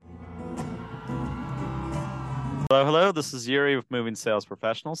Hello, hello. This is Yuri with Moving Sales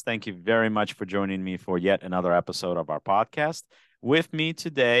Professionals. Thank you very much for joining me for yet another episode of our podcast. With me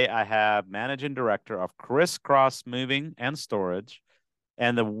today, I have Managing Director of CrissCross Moving and Storage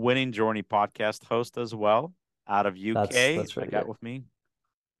and the Winning Journey podcast host as well out of That's UK. that's I right, got yeah. with me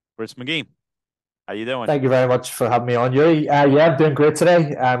Chris McGee. How you doing? Thank you very much for having me on, Yuri. Yeah, I'm doing great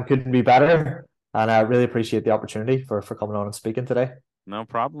today. Couldn't be better, and I really appreciate the opportunity for coming on and speaking today. No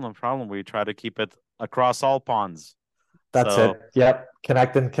problem, no problem. We try to keep it across all ponds. That's So it. Yep,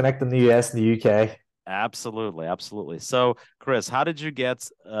 connecting the US and the UK. absolutely, absolutely. So Chris, how did you get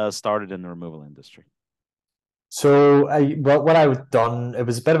started in the removal industry? So, what I've done, it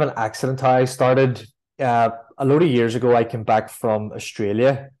was a bit of an accident how I started. A load of years ago, I came back from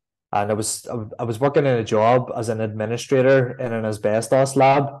Australia, and I was working in a job as an administrator in an asbestos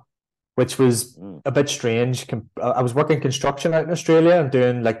lab, which was Mm. a bit strange. I was working construction out in Australia and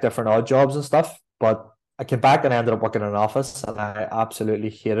doing like different odd jobs and stuff, but I came back and I ended up working in an office and I absolutely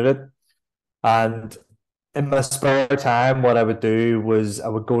hated it. And in my spare time, what I would do was I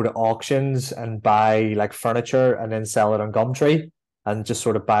would go to auctions and buy like furniture and then sell it on Gumtree and just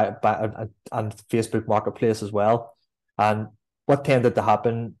sort of buy and Facebook Marketplace as well. And what tended to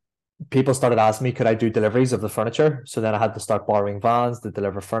happen, people started asking me, could I do deliveries of the furniture? So then I had to start borrowing vans to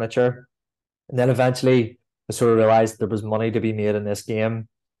deliver furniture. And then eventually I sort of realized there was money to be made in this game.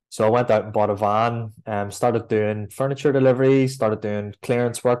 So I went out and bought a van, started doing furniture deliveries, started doing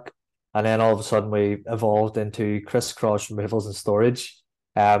clearance work, and then all of a sudden we evolved into CrissCross removals and storage.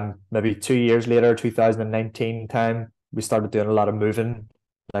 Maybe 2 years later, 2019 time, we started doing a lot of moving,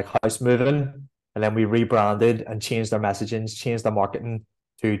 like house moving, and then we rebranded and changed our messaging, changed our marketing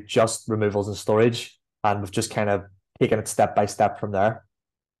to just removals and storage, and we've just kind of taken it step by step from there.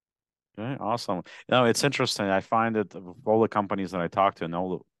 Okay, awesome. It's interesting. I find that of all the companies that I talk to and all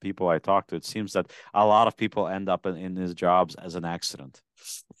the people I talk to, it seems that a lot of people end up in these jobs as an accident.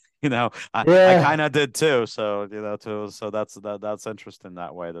 I kind Yeah, of did too. So, so that's interesting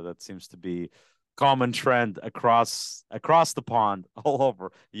that way that seems to be common trend across the pond all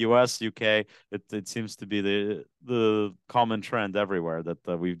over US, UK. It seems to be the common trend everywhere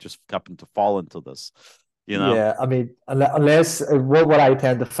that we've just happened to fall into this, you know? yeah. I mean, unless what I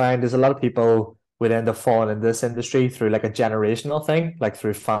tend to find is a lot of people would end up falling in this industry through like a generational thing, like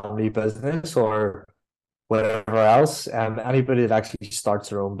through family business or whatever else. Anybody that actually starts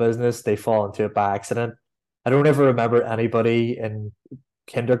their own business, they fall into it by accident. I don't ever remember anybody in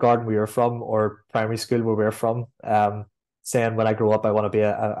kindergarten we were from or primary school where we were from saying when I grow up I want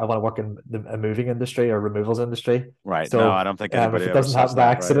to work in a moving industry or removals industry. Right. No, I So don't think anybody if it ever doesn't says happen by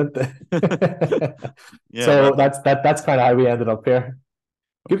that, right? accident, Yeah, so that that's kind of how we ended up here.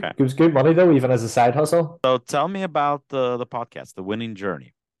 Good, okay. it was good money though, even as a side hustle. So tell me about the podcast, The Winning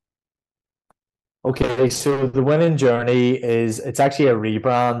Journey. Okay, so the winning journey is it's actually a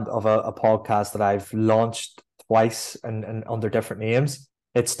rebrand of a podcast that I've launched twice and under different names.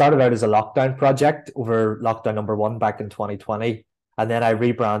 It started out as a lockdown project over lockdown number one back in 2020, and then I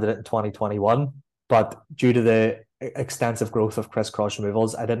rebranded it in 2021. But due to the extensive growth of CrissCross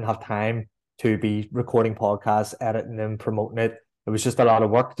Removals, I didn't have time to be recording podcasts, editing them, promoting it. It was just a lot of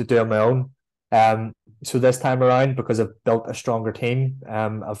work to do on my own. Um, so this time around, because I've built a stronger team,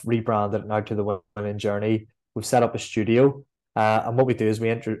 I've rebranded it now to the Winning Journey. We've set up a studio, and what we do is we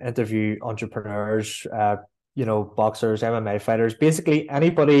interview entrepreneurs, boxers, MMA fighters, basically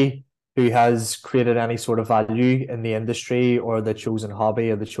anybody who has created any sort of value in the industry or the chosen hobby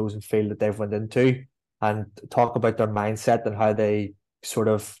or the chosen field that they've went into, and talk about their mindset and how they sort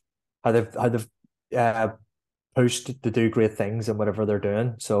of how they've pushed to do great things in whatever they're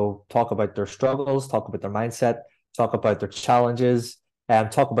doing. So talk about their struggles, talk about their mindset, talk about their challenges,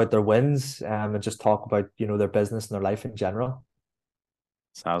 talk about their wins, and just talk about their business and their life in general.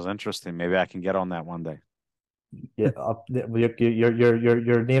 Sounds interesting. Maybe I can get on that one day. Yeah,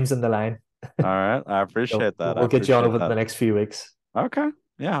 your name's in the line. All right. I So appreciate that. I we'll get you on appreciate over that. the next few weeks. Okay.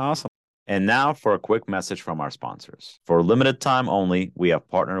 Yeah, awesome. And now for a quick message from our sponsors. For a limited time only, we have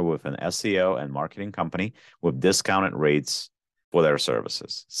partnered with an SEO and marketing company with discounted rates for their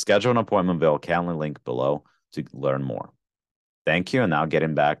services. Schedule an appointment via Calendly link below to learn more. Thank you. And now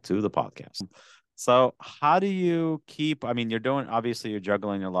getting back to the podcast. So how do you keep, I mean, you're doing, obviously you're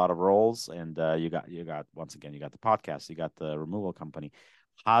juggling a lot of roles and you got, once again, you got the podcast, you got the removal company.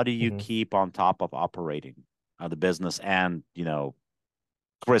 How do you Mhm. keep on top of operating the business and,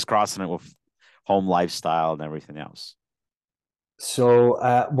 crisscrossing it with home lifestyle and everything else?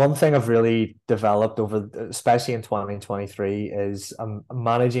 So one thing I've really developed over, especially in 2023, is I'm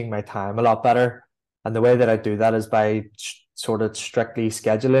managing my time a lot better. And the way that I do that is by sort of strictly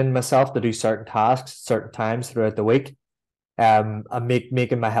scheduling myself to do certain tasks, certain times throughout the week. And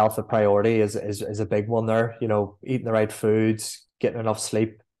making my health a priority is a big one there. You know, eating the right foods, getting enough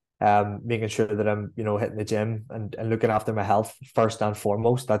sleep, making sure that I'm, you know, hitting the gym and looking after my health first and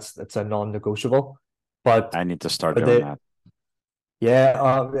foremost. That's a non-negotiable. But I need to start but doing the that.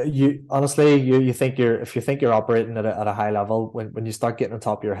 yeah, you honestly, you think you're if you think you're operating at a high level, when you start getting on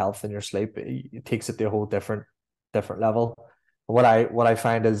top of your health and your sleep, it takes it to a whole different level. What I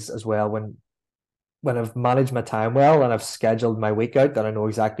find is as well when I've managed my time well and I've scheduled my week out that I know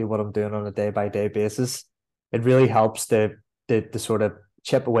exactly what I'm doing on a day by day basis, it really helps to sort of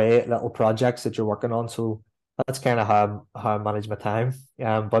chip away at little projects that you're working on. So that's kind of how I manage my time.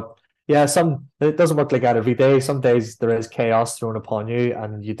 But yeah, some it doesn't work like that every day. Some days there is chaos thrown upon you,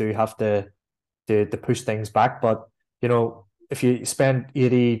 and you do have to push things back. But you know, if you spend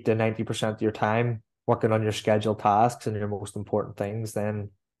 80 to 90% of your time working on your scheduled tasks and your most important things,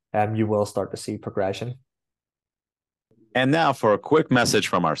 then you will start to see progression. And now for a quick message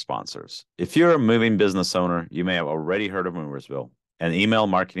from our sponsors. If you're a moving business owner, you may have already heard of Moversville, an email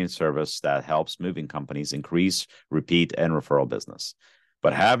marketing service that helps moving companies increase, repeat, and referral business.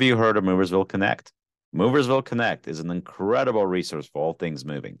 But have you heard of Moversville Connect? Moversville Connect is an incredible resource for all things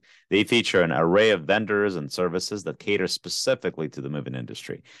moving. They feature an array of vendors and services that cater specifically to the moving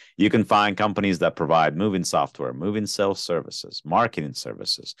industry. You can find companies that provide moving software, moving sales services, marketing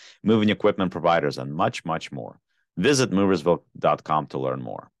services, moving equipment providers, and much, much more. Visit moversville.com to learn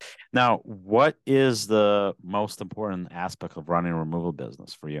more. Now, what is the most important aspect of running a removal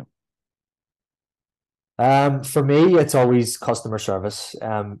business for you? For me, it's always customer service.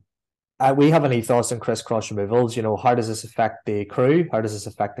 We have an ethos in CrissCross Removals. You know, how does this affect the crew? How does this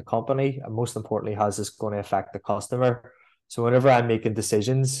affect the company? And most importantly, how is this going to affect the customer? So whenever I'm making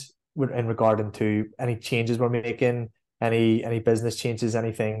decisions in regarding to any changes we're making, any business changes,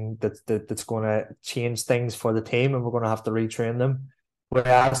 anything that's going to change things for the team, and we're going to have to retrain them, we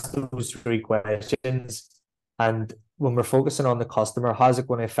ask those three questions. And when we're focusing on the customer, how is it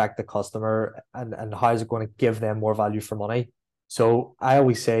going to affect the customer, and how is it going to give them more value for money? So I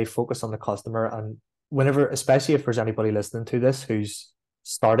always say focus on the customer. And whenever, especially if there's anybody listening to this who's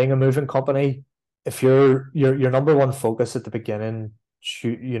starting a moving company, if your number one focus at the beginning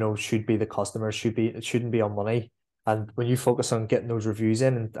should be the customer, it shouldn't be on money. And when you focus on getting those reviews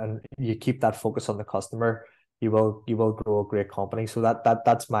in, and you keep that focus on the customer, you will grow a great company. So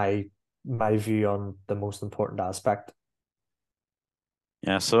that's my view on the most important aspect.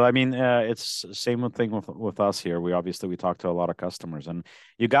 Yeah, so I mean, it's the same thing with us here. We talk to a lot of customers, and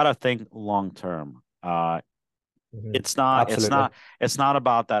you got to think long term. Mhm. It's not it's Absolutely. not it's not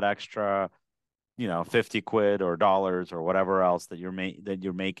about that extra, 50 quid or dollars or whatever else that you're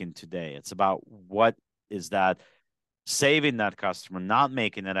making today. It's about what is that saving that customer, not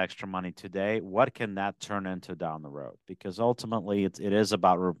making that extra money today. What can that turn into down the road? Because ultimately, it is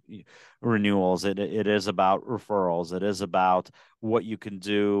about renewals. It is about referrals. It is about what you can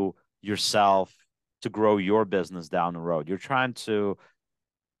do yourself to grow your business down the road. You're trying to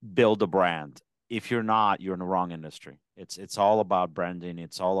build a brand. If you're not, you're in the wrong industry. It's all about branding.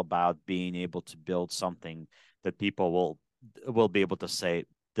 It's all about being able to build something that people will be able to say,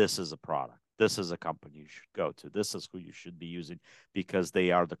 this is a product. This is a company you should go to. This is who you should be using because they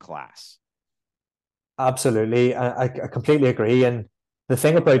are the class. Absolutely. I completely agree. And the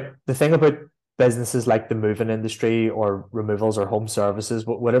thing about businesses like the moving industry or removals or home services,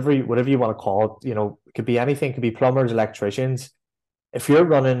 whatever you want to call it, it could be anything, it could be plumbers, electricians. If you're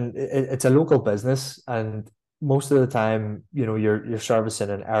running, it's a local business, and most of the time, you're servicing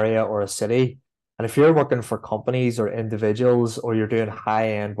an area or a city. And if you're working for companies or individuals, or you're doing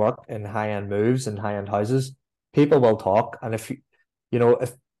high end work in high end moves and high end houses, people will talk. And if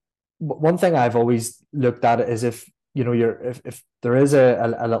one thing I've always looked at is if if there is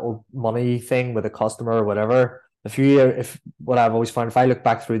a little money thing with a customer or whatever, if what I've always found, if I look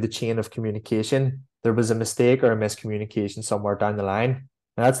back through the chain of communication, there was a mistake or a miscommunication somewhere down the line.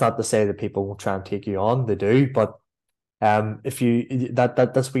 And that's not to say that people won't try and take you on, they do, but if you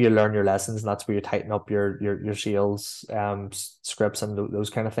that's where you learn your lessons, and that's where you tighten up your sales scripts and those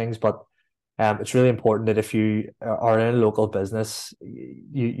kind of things. But it's really important that if you are in a local business,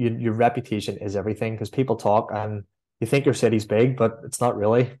 your reputation is everything, because people talk, and you think your city's big, but it's not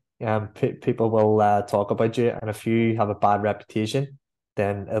really. People will talk about you, and if you have a bad reputation,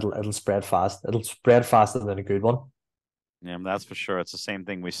 then it'll spread fast. It'll spread faster than a good one. Yeah, that's for sure. It's the same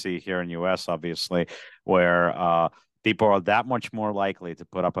thing we see here in US, obviously, where people are that much more likely to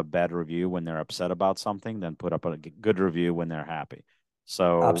put up a bad review when they're upset about something than put up a good review when they're happy.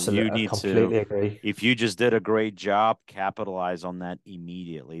 So you Absolutely, I need to, completely agree. if you just did a great job, capitalize on that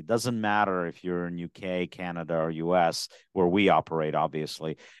immediately. It doesn't matter if you're in UK, Canada, or US, where we operate,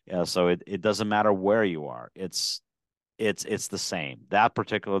 obviously. So it doesn't matter where you are. It's the same. That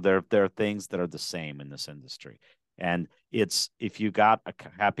particular there are things that are the same in this industry. And it's if you got a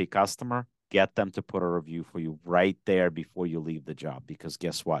happy customer, get them to put a review for you right there before you leave the job. Because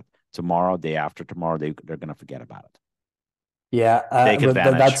guess what? Tomorrow, day after tomorrow, they're gonna forget about it. Yeah, Take but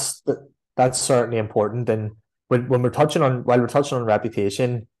advantage. that's certainly important. And when we're touching on while we're touching on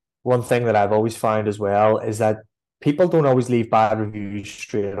reputation, one thing that I've always found as well is that people don't always leave bad reviews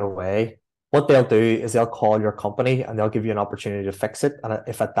straight away. What they'll do is they'll call your company and they'll give you an opportunity to fix it. And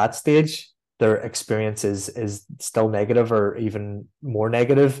if at that stage their experience is still negative or even more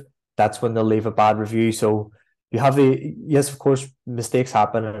negative, that's when they'll leave a bad review. So you have the yes, of course, mistakes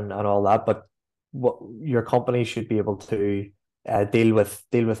happen and all that, but what your company should be able to deal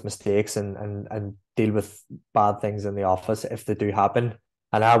with mistakes and deal with bad things in the office if they do happen.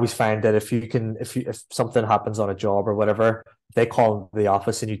 And I always find that if something happens on a job or whatever, they call the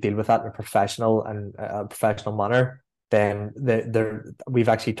office and you deal with that in a professional and a professional manner, then we've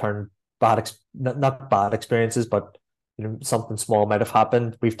actually turned not bad experiences, but something small might have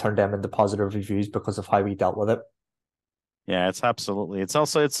happened. We've turned them into positive reviews because of how we dealt with it. Yeah, it's absolutely. It's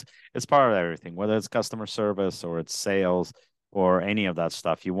also it's part of everything, whether it's customer service or it's sales or any of that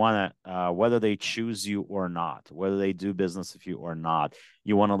stuff. You want to whether they choose you or not, whether they do business with you or not,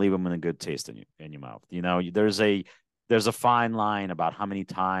 you want to leave them in a good taste in your mouth. There's a fine line about how many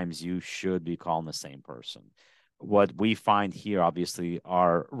times you should be calling the same person. What we find here, obviously,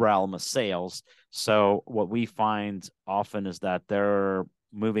 our realm of sales. So what we find often is that there are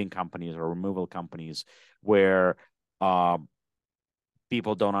moving companies or removal companies where um,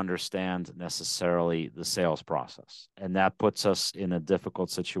 people don't understand necessarily the sales process. And that puts us in a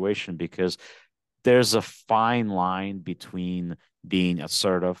difficult situation because there's a fine line between being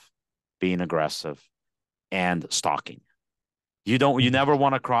assertive, being aggressive, and stalking. You Mhm. never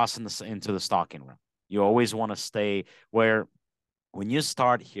want to cross into the stalking realm. You always want to stay where when you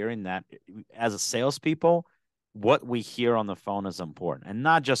start hearing that as a salespeople, what we hear on the phone is important, and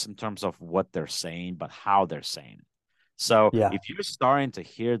not just in terms of what they're saying, but how they're saying it. So Yeah. if you're starting to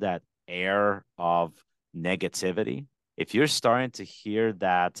hear that air of negativity, if you're starting to hear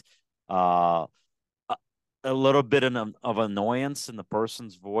that uh, a, a little bit of annoyance in the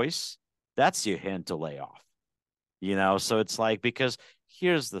person's voice, that's your hint to lay off. So it's like, because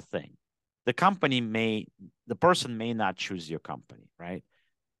here's the thing, the company may, the person may not choose your company, right?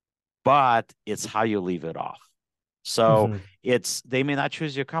 But it's how you leave it off. So Hmm. they may not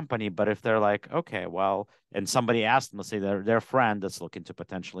choose your company, but if they're like, okay, well, and somebody asked them, let's say their friend that's looking to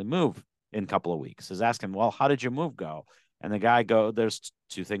potentially move in a couple of weeks is asking, well, how did your move go? And the guy there's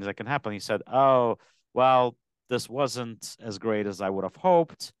two things that can happen. He said, oh, well, this wasn't as great as I would have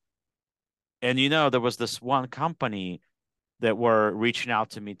hoped. And there was this one company that were reaching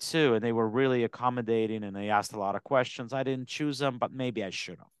out to me too, and they were really accommodating and they asked a lot of questions. I didn't choose them, but maybe I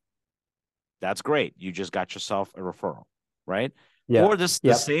should have. That's great. You just got yourself a referral, right? Yeah. Or the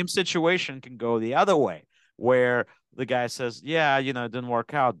Yep. same situation can go the other way, where the guy says, "Yeah, it didn't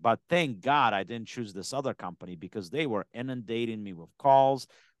work out, but thank God I didn't choose this other company because they were inundating me with calls.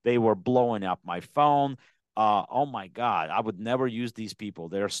 They were blowing up my phone. Oh my God, I would never use these people.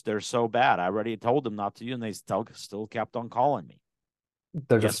 They're so bad. I already told them not to use, and they still kept on calling me. Guess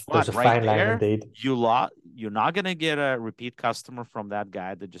There's what? a Right fine line there, indeed. you're not gonna get a repeat customer from that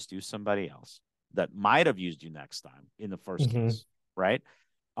guy that just used somebody else that might have used you next time in the first Hmm. case, right?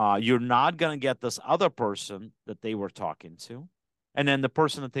 You're not gonna get this other person that they were talking to, and then the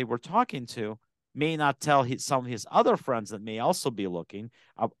person that they were talking to may not tell some of his other friends that may also be looking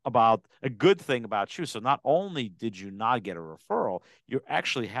about a good thing about you. So not only did you not get a referral, you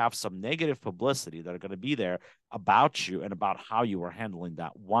actually have some negative publicity that are going to be there about you and about how you were handling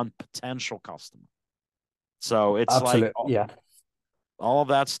that one potential customer. So it's like Absolutely. Yeah. all of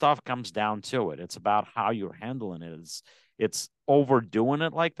that stuff comes down to it. It's about how you're handling it. It's overdoing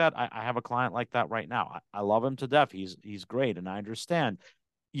it like that. I have a client like that right now. I love him to death. He's great, and I understand.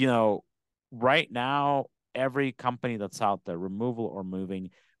 You know, right now, every company that's out there, removal or moving,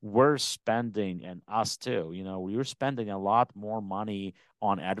 we're spending, and us too. We're spending a lot more money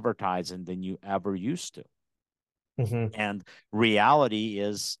on advertising than you ever used to. Hmm. And reality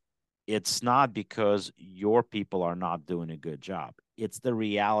is, it's not because your people are not doing a good job. It's the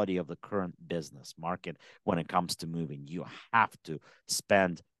reality of the current business market when it comes to moving. You have to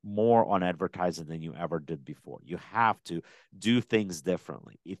spend more on advertising than you ever did before. You have to do things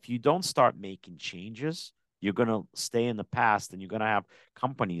differently. If you don't start making changes, You're going to stay in the past, and you're going to have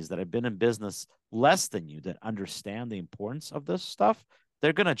companies that have been in business less than you that understand the importance of this stuff.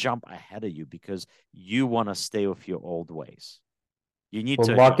 They're going to jump ahead of you because you want to stay with your old ways. You need Well,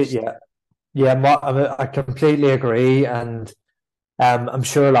 to market, adjust. yeah, yeah, I completely agree, and I'm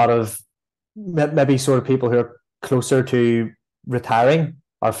sure a lot of maybe sort of people who are closer to retiring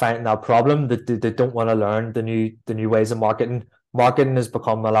are finding that problem that they don't want to learn the new ways of marketing. Marketing has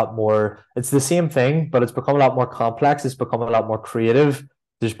become a lot more. It's the same thing, but it's become a lot more complex. It's become a lot more creative.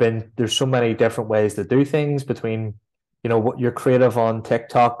 There's so many different ways to do things between, what you're creative on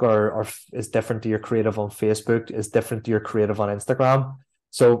TikTok or is different to your creative on Facebook, is different to your creative on Instagram.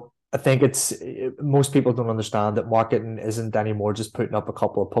 So I think most people don't understand that marketing isn't anymore just putting up a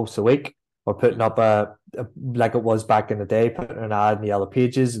couple of posts a week or putting up like it was back in the day, putting an ad in the Yellow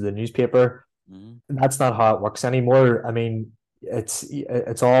Pages of the newspaper. Mm-hmm. That's not how it works anymore. I mean, it's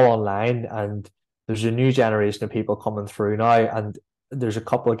all online, and there's a new generation of people coming through now, and there's a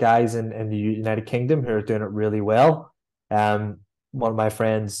couple of guys in the United Kingdom who are doing it really well. One of my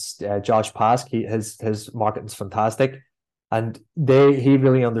friends, Josh Pask, his marketing's fantastic, and he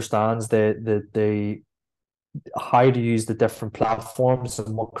really understands the how to use the different platforms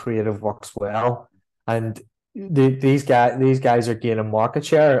and what creative works well. And these guys are gaining market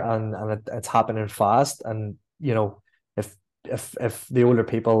share, and it's happening fast. And if if the older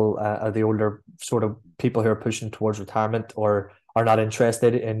people are the older sort of people who are pushing towards retirement or are not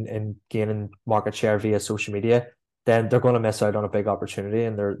interested in gaining market share via social media, then they're going to miss out on a big opportunity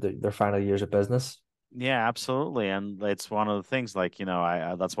in their final years of business. Yeah, absolutely, and it's one of the things. Like,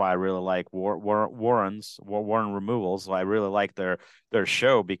 I that's why I really like Warren Removals. I really like their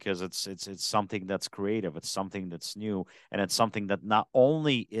show because it's something that's creative, it's something that's new, and it's something that not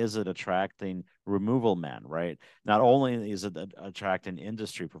only is it attracting removal men, right? Not only is it attracting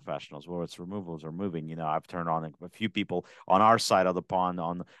industry professionals, whether it's removals or moving. I've turned on a few people on our side of the pond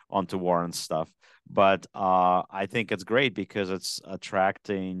onto Warren's stuff, but I think it's great because it's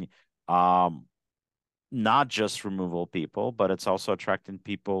attracting. Not just removal people, but it's also attracting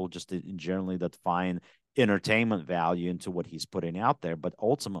people just generally that find entertainment value into what he's putting out there. But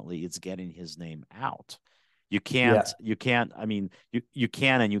ultimately, it's getting his name out. Yeah. You can't. I mean, you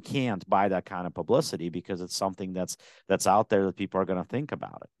can and you can't buy that kind of publicity because it's something that's out there that people are going to think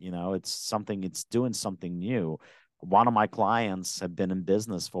about it. It's doing something new. One of my clients have been in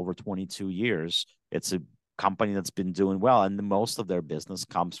business for over 22 years. It's a company that's been doing well, and most of their business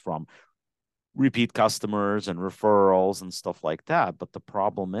comes from repeat customers and referrals and stuff like that. But the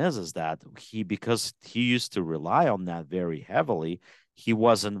problem is that because he used to rely on that very heavily, he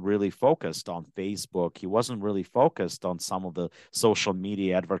wasn't really focused on Facebook. He wasn't really focused on some of the social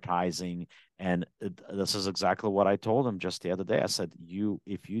media advertising. And this is exactly what I told him just the other day. I said,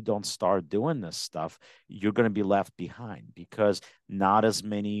 if you don't start doing this stuff, you're going to be left behind because not as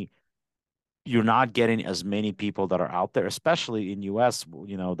many you're not getting as many people that are out there, especially in US.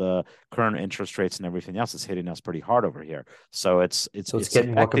 The current interest rates and everything else is hitting us pretty hard over here. So So it's it's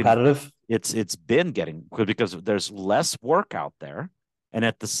getting more affecting. competitive. It's been getting good because there's less work out there, and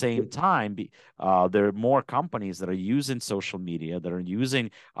at the same time, there are more companies that are using social media, that are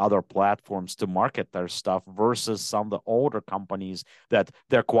using other platforms to market their stuff versus some of the older companies that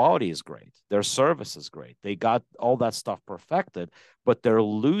their quality is great, their service is great, they got all that stuff perfected, but they're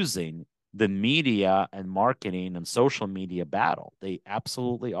losing the media and marketing and social media battle. They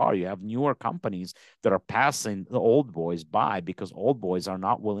absolutely are. You have newer companies that are passing the old boys by because old boys are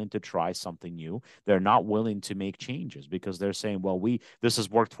not willing to try something new. They're not willing to make changes because they're saying, well, this has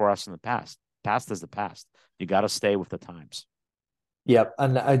worked for us in the past. Past is the past. You got to stay with the times. Yeah,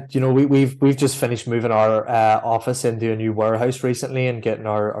 and we've just finished moving our office into a new warehouse recently and getting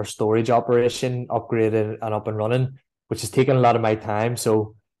our storage operation upgraded and up and running, which has taken a lot of my time.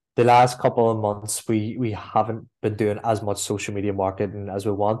 So the last couple of months we haven't been doing as much social media marketing as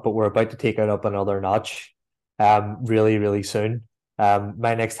we want, but we're about to take it up another notch really, really soon.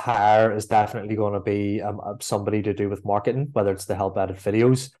 My next hire is definitely going to be somebody to do with marketing, whether it's to help edit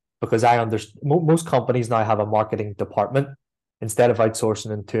videos, because I understand most companies now have a marketing department instead of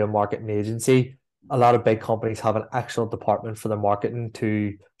outsourcing into a marketing agency. A lot of big companies have an actual department for their marketing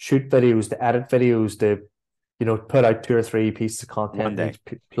to shoot videos, to edit videos, to put out 2 or 3 pieces of One content in day.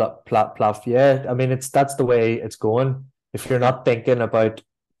 each platform. Yeah, I mean that's the way it's going. If you're Yeah. not thinking about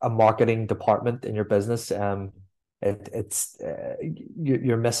a marketing department in your business, it's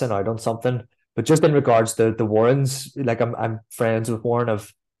you're missing out on something. But just in regards to the Warrens, like I'm friends with Warren.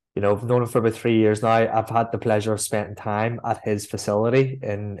 I've known him for about 3 years now. I've had the pleasure of spending time at his facility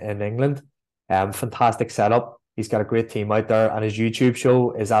in England. Fantastic setup. He's got a great team out there, and his YouTube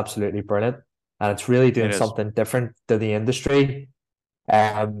show is absolutely brilliant. and it's really It doing is. something different to the industry.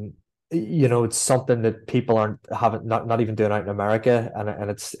 Um, it's something that people aren't haven't not even doing out in America, and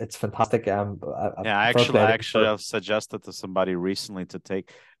it's fantastic. Yeah, Fair play I to them actually for have suggested to somebody recently to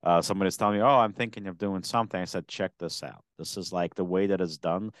take. Somebody's telling me, "Oh, I'm thinking of doing something." I said, "Check this out. This is like the way that it's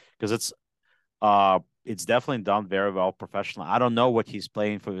done because it's definitely done very well professionally. I don't know what he's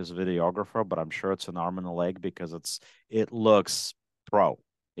playing for his videographer, but I'm sure it's an arm and a leg because it looks pro.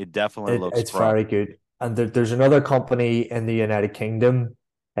 It definitely looks it's pro. very good. And there's another company in the United Kingdom,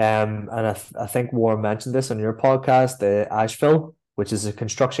 and I think Warren mentioned this on your podcast, Asheville, which is a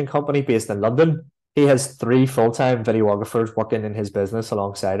construction company based in London. He has three full-time videographers working in his business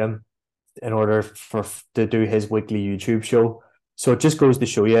alongside him in order for to do his weekly YouTube show. So it just goes to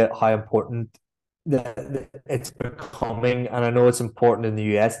show you how important it's becoming, and I know it's important in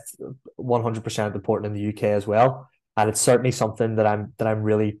the US, it's 100% important in the UK as well. And it's certainly something that I'm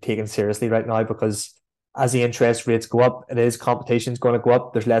really taking seriously right now because as the interest rates go up, it is competition's going to go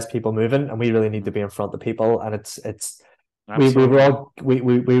up. There's less people moving, and we really need to be in front of people. And it's we were Absolutely. all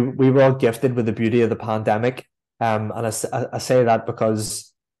we were all gifted with the beauty of the pandemic. And I say that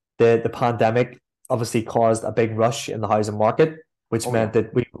because the pandemic obviously caused a big rush in the housing market, which Oh yeah. meant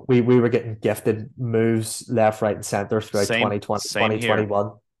that we were getting gifted moves left, right, and center throughout Same 2020, same here.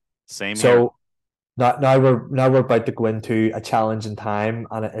 2021. Same here. So now we're about to go into a challenging time,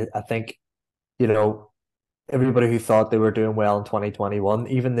 and I think you know everybody who thought they were doing well in 2021,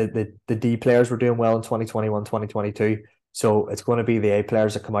 even the D players were doing well in 2021, 2022. So it's going to be the A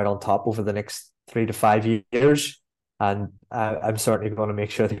players that come out on top over the next 3 to 5 years. And I'm certainly going to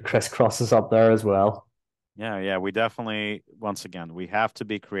make sure that CrissCross is up there as well. Yeah, yeah, we definitely, once again, we have to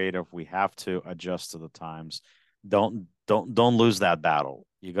be creative. We have to adjust to the times. Don't lose that battle.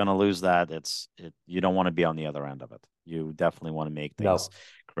 You're gonna lose that. You don't want to be on the other end of it. You definitely want to make things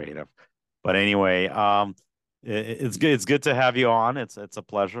No, creative. But anyway, it's good. It's good to have you on. It's a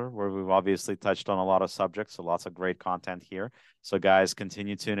pleasure. Where we've obviously touched on a lot of subjects, so lots of great content here. So guys,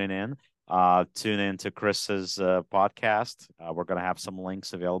 continue tuning in. Tune in to Chris's podcast. We're gonna have some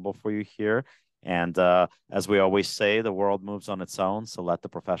links available for you here. And as we always say, the world moves on its own, so let the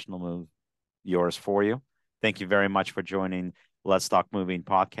professional move yours for you. Thank you very much for joining Let's Talk Moving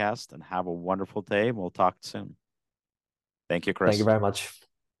podcast and have a wonderful day. We'll talk soon. Thank you, thank you Chris. very much.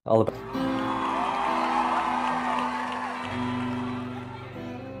 All the best.